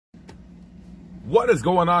What is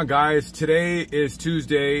going on, guys? Today is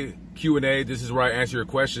Tuesday Q&A. This is where I answer your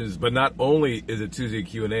questions, but not only is it Tuesday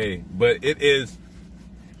Q&A, but it is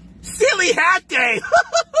Silly Hat Day.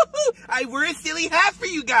 I wear a silly hat for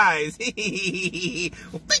you guys. All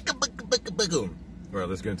right,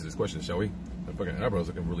 let's get into this question, shall we? My fucking eyebrows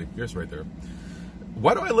looking really fierce right there.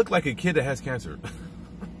 Why do I look like a kid that has cancer?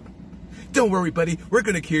 Don't worry, buddy. We're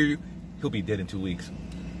going to cure you. He'll be dead in 2 weeks.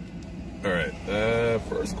 All right.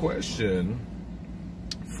 First question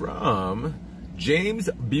from James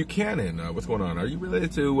Buchanan. What's going on? Are you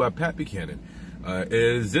related to Pat Buchanan?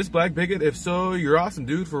 Is this black bigot? If so, you're awesome,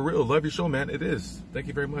 dude. For real. Love your show, man. It is. Thank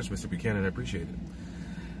you very much, Mr. Buchanan. I appreciate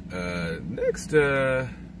it. Next, let's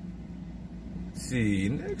see.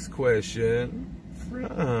 Next question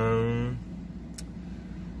from,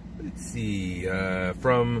 let's see,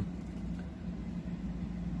 from,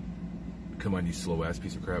 come on, you slow ass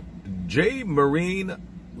piece of crap. J. Marine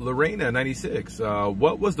Lorena 96.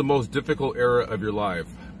 What was the most difficult era of your life?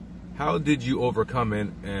 How did you overcome it,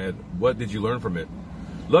 and what did you learn from it?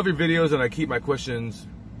 Love your videos, and I keep my questions,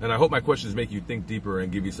 and I hope my questions make you think deeper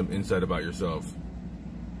and give you some insight about yourself.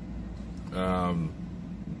 No,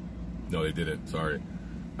 they didn't. Sorry.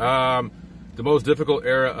 The most difficult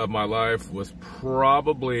era of my life was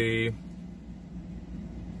probably,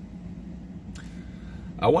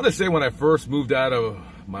 I want to say, when I first moved out of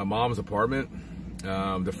my mom's apartment.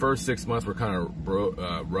 The first 6 months were kind of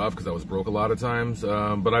rough because I was broke a lot of times,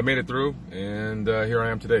 but I made it through, and here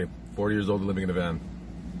I am today, 40 years old and living in a van.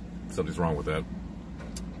 Something's wrong with that.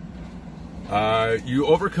 You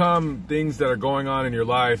overcome things that are going on in your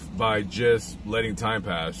life by just letting time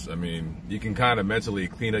pass. I mean, you can kind of mentally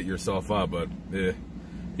clean it yourself up, but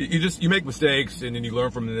you make mistakes, and then you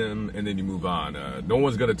learn from them, and then you move on. No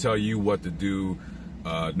one's going to tell you what to do.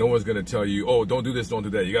 No one's going to tell you, oh, don't do this, don't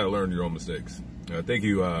do that. You got to learn your own mistakes. Thank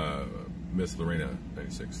you, Miss Lorena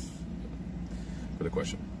 96, for the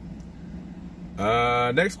question.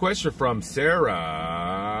 Next question from Sarah.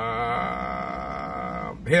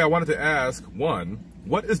 Hey, I wanted to ask, one,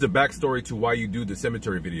 what is the backstory to why you do the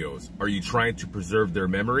cemetery videos? Are you trying to preserve their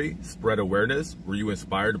memory, spread awareness? Were you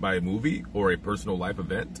inspired by a movie or a personal life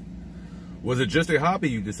event? Was it just a hobby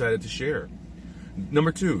you decided to share?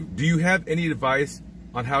 Number two, do you have any advice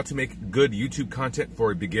on how to make good YouTube content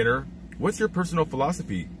for a beginner? What's your personal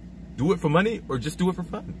philosophy? Do it for money or just do it for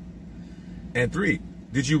fun? And three,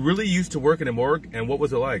 did you really used to work in a morgue, and what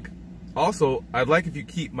was it like? Also, I'd like if you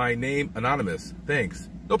keep my name anonymous. Thanks.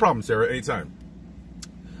 No problem, Sarah, anytime.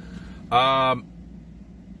 A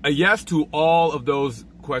yes to all of those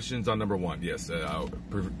questions on number one. Yes,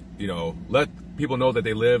 you know, let people know that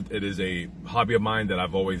they lived. It is a hobby of mine that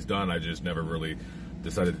I've always done. I just never really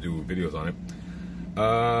decided to do videos on it.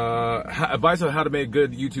 Advice on how to make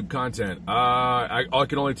good YouTube content. All I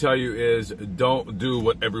can only tell you is don't do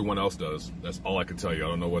what everyone else does. That's all I can tell you. I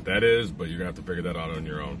don't know what that is, but you're gonna have to figure that out on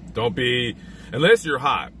your own. Don't be, unless you're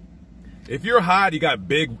hot. If you're hot, you got a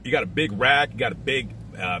big rack, you got a big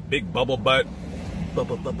bubble butt,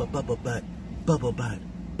 bubble butt,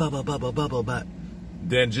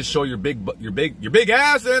 then just show your big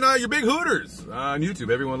ass and your big hooters on YouTube.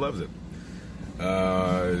 Everyone loves it.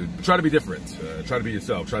 Try to be different. Try to be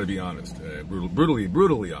yourself. Try to be honest.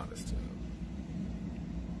 Brutally honest.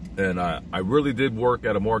 And I really did work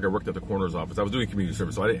at a morgue. I worked at the coroner's office. I was doing community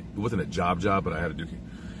service, so it wasn't a job, but I had to do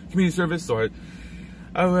community service. So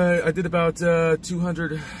I did about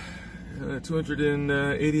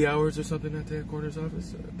 280 hours or something at the coroner's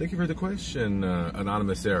office. Thank you for the question,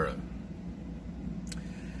 Anonymous Sarah.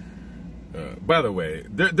 By the way,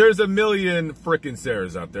 there's a million frickin'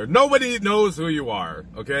 Sarahs out there. Nobody knows who you are,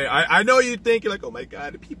 okay? I know you think, you're like, oh my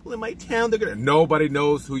God, the people in my town, they're gonna... Nobody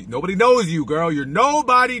knows you, girl.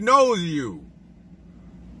 Nobody knows you.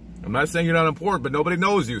 I'm not saying you're not important, but nobody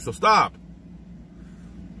knows you, so stop.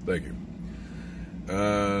 Thank you.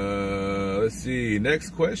 Let's see.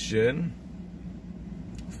 Next question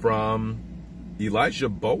from Elijah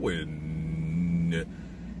Bowen.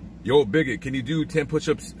 Yo, Bigot, can you do 10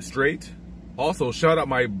 push-ups straight? Also, shout out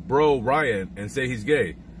my bro Ryan and say he's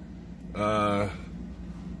gay. All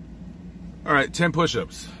right, 10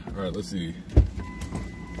 push-ups. All right, let's see.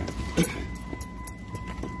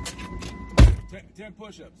 10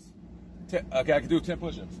 push-ups. Okay, I can do 10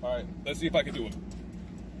 push-ups. All right, let's see if I can do it.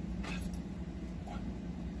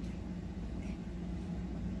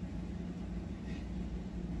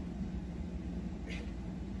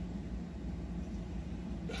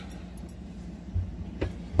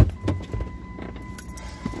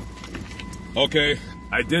 Okay,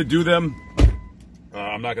 I did do them.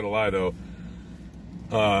 I'm not gonna lie though.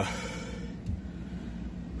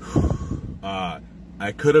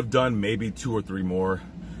 I could have done maybe 2 or 3 more.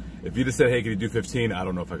 If you just said, hey, can you do 15? I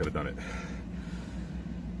don't know if I could have done it.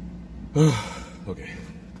 Okay.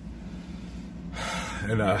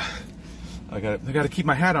 And I gotta keep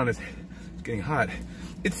my hat on. It's getting hot.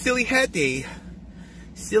 It's Silly Hat Day.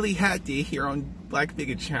 Silly Hat Day here on Black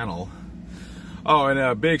Bigot Channel. Oh, and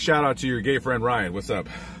a big shout out to your gay friend Ryan. What's up?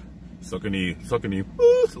 Sucking you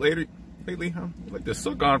lately, huh? You like to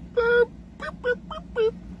suck on.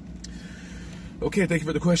 Okay, thank you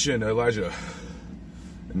for the question, Elijah.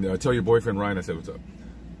 And tell your boyfriend Ryan I said what's up.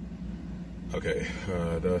 Okay,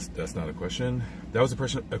 that's not a question. That was a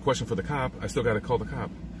question for the cop. I still gotta call the cop.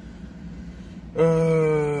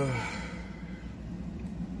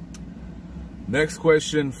 Next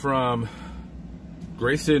question from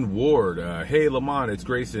Grayson Ward. Hey Lamont, it's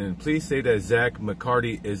Grayson. Please say that Zach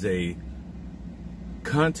McCarty is a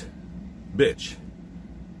cunt bitch.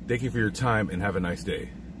 Thank you for your time and have a nice day.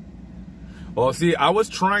 Well, see, I was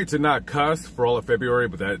trying to not cuss for all of February,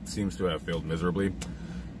 but that seems to have failed miserably.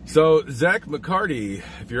 So, Zach McCarty,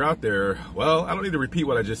 if you're out there, well, I don't need to repeat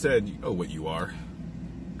what I just said. You know what you are.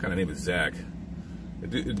 What kind of name is Zach?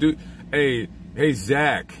 Hey,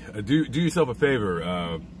 Zach, do yourself a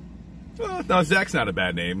favor. No, Zach's not a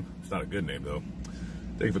bad name. It's not a good name, though.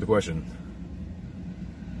 Thank you for the question.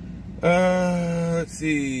 Let's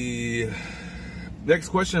see. Next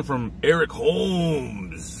question from Eric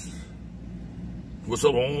Holmes. What's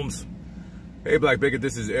up, Holmes? Hey, Black Bigot,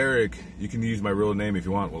 this is Eric. You can use my real name if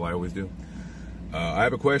you want. Well, I always do. I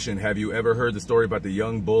have a question. Have you ever heard the story about the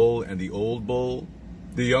young bull and the old bull?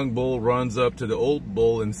 The young bull runs up to the old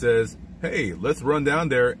bull and says, hey, let's run down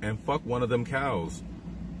there and fuck one of them cows.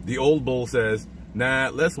 The old bull says,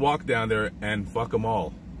 nah, let's walk down there and fuck them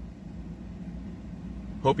all.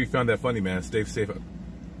 Hope you found that funny, man. Stay safe.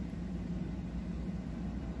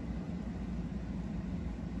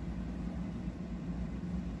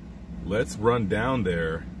 Let's run down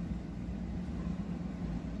there.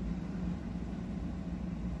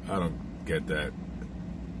 I don't get that.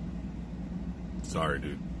 Sorry,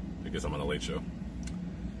 dude. I guess I'm on a late show.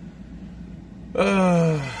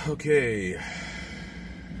 Okay.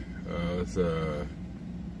 Let's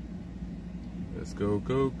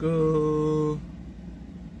go.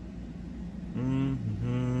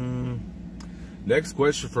 Next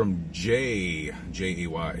question from Jay,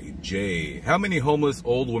 J-A-Y, Jay. How many homeless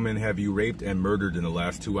old women have you raped and murdered in the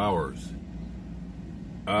last 2 hours?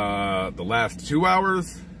 The last 2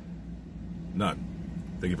 hours? None.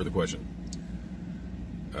 Thank you for the question.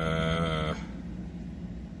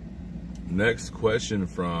 Next question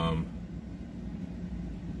from,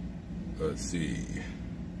 let's see,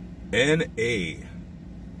 N.A.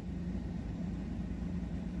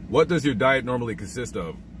 What does your diet normally consist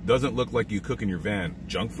of? Doesn't look like you cook in your van.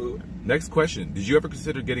 Junk food? Next question. Did you ever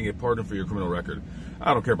consider getting a pardon for your criminal record?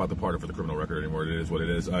 I don't care about the pardon for the criminal record anymore. It is what it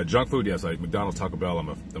is. Junk food, yes, like McDonald's, Taco Bell. I'm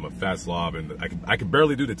a fat slob, and I can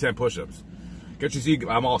barely do the 10 push-ups. Can't you see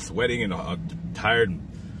I'm all sweating and tired?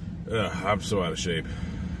 I'm so out of shape.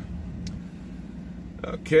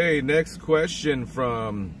 Okay, next question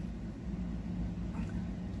from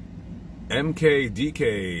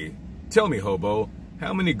MKDK. Tell me, hobo,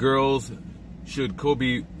 how many girls should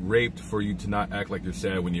Kobe raped for you to not act like you're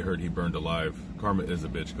sad when you heard he burned alive? Karma is a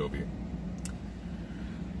bitch, Kobe.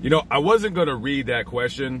 You know, I wasn't going to read that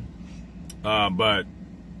question, but,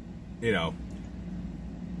 you know,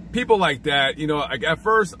 people like that, you know, at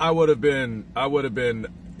first I would have been,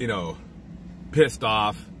 you know, pissed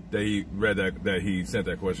off that he read that he sent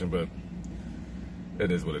that question, but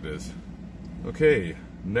it is what it is. Okay,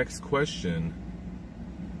 next question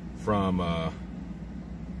from,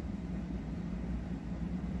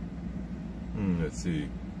 let's see,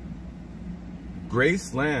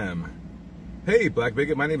 Grace Lamb. Hey, Black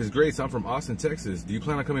Bigot, my name is Grace. I'm from Austin, Texas. Do you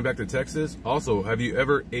plan on coming back to Texas? Also, have you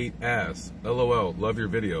ever ate ass? LOL, love your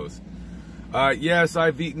videos. Yes,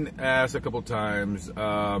 I've eaten ass a couple times.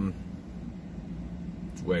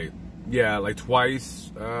 Wait, yeah, like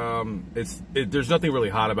twice. There's nothing really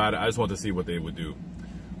hot about it. I just want to see what they would do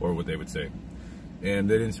or what they would say. And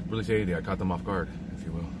they didn't really say anything. I caught them off guard, if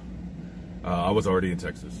you will. I was already in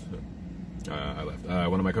Texas. So, I left.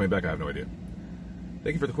 When am I coming back? I have no idea.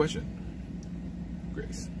 Thank you for the question,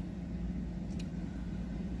 Grace.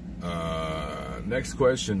 Next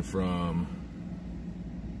question from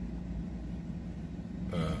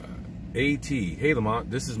AT. Hey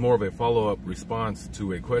Lamont, this is more of a follow-up response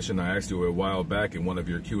to a question I asked you a while back in one of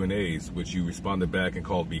your Q&As, which you responded back and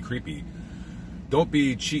called me creepy. Don't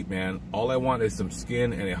be cheap, man. All I want is some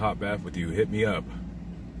skin and a hot bath with you. Hit me up.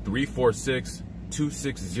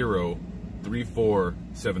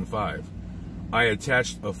 346-260-3475. I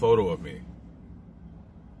attached a photo of me.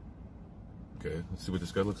 Okay, let's see what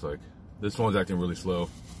this guy looks like. This one's acting really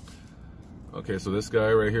slow. Okay, so this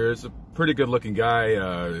guy right here is a pretty good looking guy.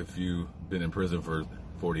 If you've been in prison for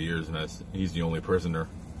 40 years and he's the only prisoner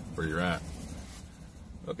where you're at.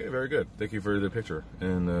 Okay, very good. Thank you for the picture.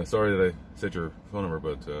 And sorry that I said your phone number,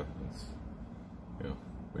 but it's, you know,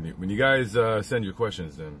 when you guys send your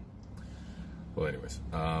questions, then, well, anyways.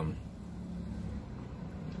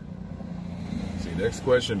 See, next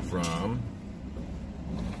question from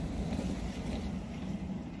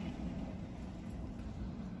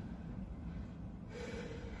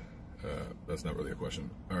that's not really a question.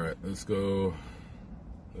 All right, let's go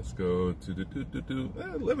to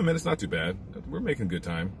 11 minutes, not too bad. We're making good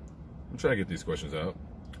time. I'm trying to get these questions out.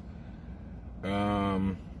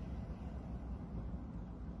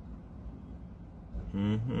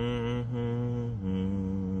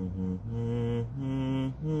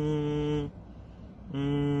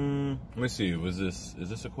 Let me see, is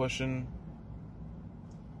this a question?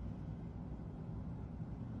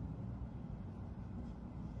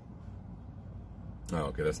 Oh,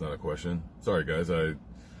 okay, that's not a question. Sorry, guys. I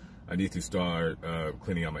need to start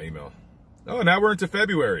cleaning out my email. Oh, now we're into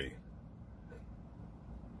February.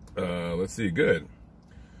 Let's see. Good.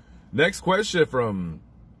 Next question from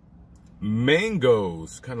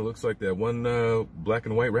Mangoes. Kind of looks like that one black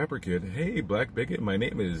and white rapper kid. Hey, Black Bigot. My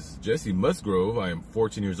name is Jesse Musgrove. I am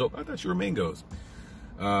 14 years old. I thought you were Mangoes.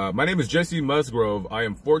 My name is Jesse Musgrove. I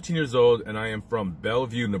am 14 years old, and I am from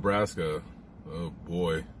Bellevue, Nebraska. Oh,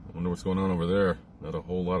 boy. I wonder what's going on over there. Not a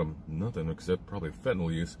whole lot of nothing except probably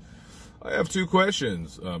fentanyl use. I have two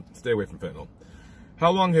questions. Stay away from fentanyl.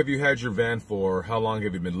 How long have you had your van for? How long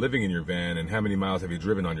have you been living in your van? And how many miles have you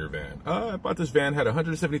driven on your van? I bought this van, had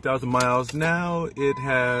 170,000 miles. Now it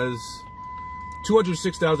has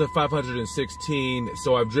 206,516.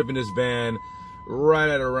 So I've driven this van right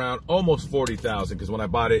at around almost 40,000. Because when I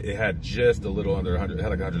bought it, it had just a little under 100. It had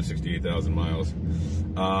like 168,000 miles.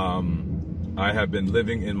 I have been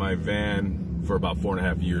living in my van for about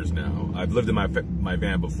 4.5 years now. I've lived in my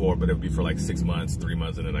van before, but it would be for like 6 months, 3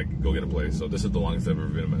 months, and then I could go get a place. So this is the longest I've ever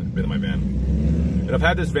been in my van. And I've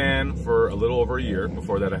had this van for a little over a year.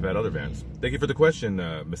 Before that, I've had other vans. Thank you for the question,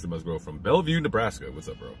 Mr. Musgrove from Bellevue, Nebraska. What's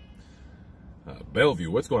up, bro?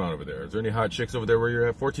 Bellevue, what's going on over there? Is there any hot chicks over there where you're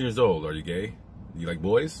at? 14 years old. Are you gay? You like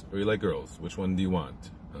boys or you like girls? Which one do you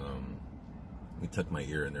want? Let me tuck my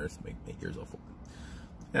ear in there to make my ears all full.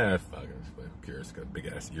 Yeah, fuck it. Who cares? Got big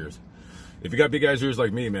ass ears. If you got big ass ears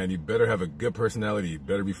like me, man, you better have a good personality. You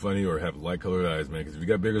better be funny or have light colored eyes, man. Because if you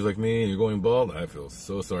got big ears like me and you're going bald, I feel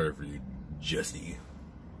so sorry for you, Jesse.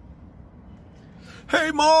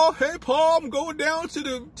 Hey, Ma. Hey, Pa. I'm going down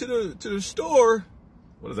to the store.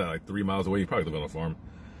 What is that? Like 3 miles away? You probably live on a farm.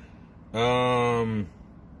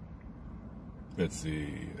 Let's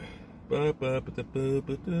see.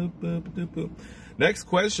 Next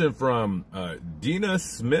question from Dina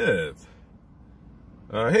Smith.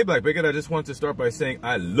 Hey, Black Bigot, I just want to start by saying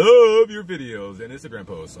I love your videos and Instagram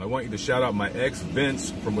posts. I want you to shout out my ex,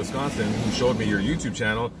 Vince, from Wisconsin, who showed me your YouTube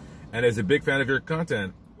channel and is a big fan of your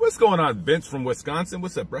content. What's going on, Vince from Wisconsin?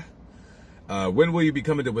 What's up, bruh? When will you be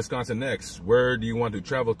coming to Wisconsin next? Where do you want to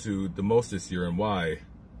travel to the most this year and why?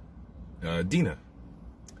 Dina.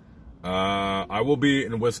 I will be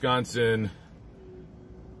in Wisconsin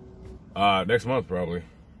next month, probably.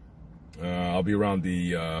 I'll be around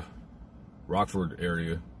the Rockford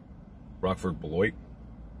area, Rockford, Beloit.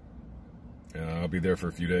 I'll be there for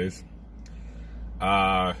a few days.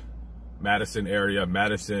 Madison area,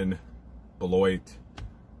 Madison, Beloit.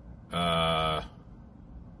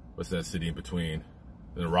 What's that city in between?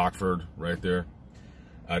 Then Rockford, right there.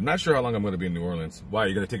 Not sure how long I'm going to be in New Orleans. Why?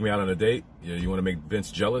 You going to take me out on a date? Yeah, you want to make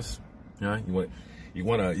Vince jealous? Yeah, you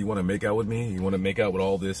want to make out with me? You want to make out with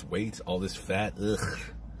all this weight, all this fat? Ugh.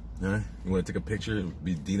 Huh? You want to take a picture?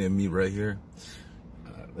 Be Dina and me right here.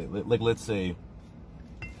 Like let's say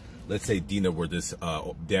Dina were this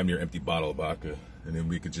damn near empty bottle of vodka, and then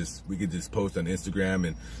we could just post on Instagram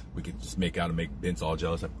and we could just make out and make Vince all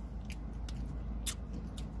jealous.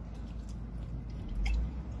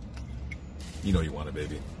 You know you want it,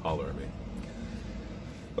 baby. Holler at me.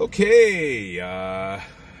 Okay.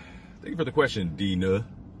 Thank you for the question, Dina.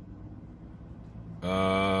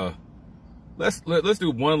 Let's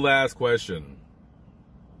do one last question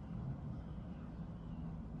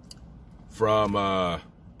from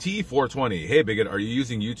T420. Hey, Bigot, are you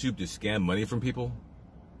using YouTube to scam money from people?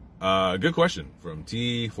 Good question from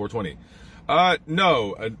T420.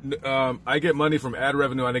 No, I get money from ad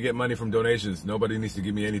revenue and I get money from donations. Nobody needs to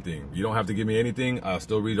give me anything. You don't have to give me anything. I'll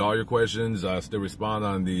still read all your questions. I'll still respond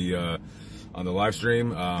on the on the live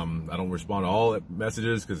stream. I don't respond to all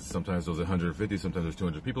messages because sometimes there's 150, sometimes there's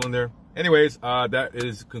 200 people in there. Anyways,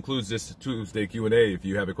 concludes this Tuesday Q&A. If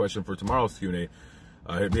you have a question for tomorrow's Q&A,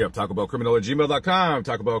 hit me up, tacobellcriminal@gmail.com,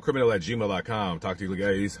 tacobellcriminal@gmail.com. Talk to you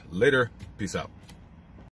guys later. Peace out.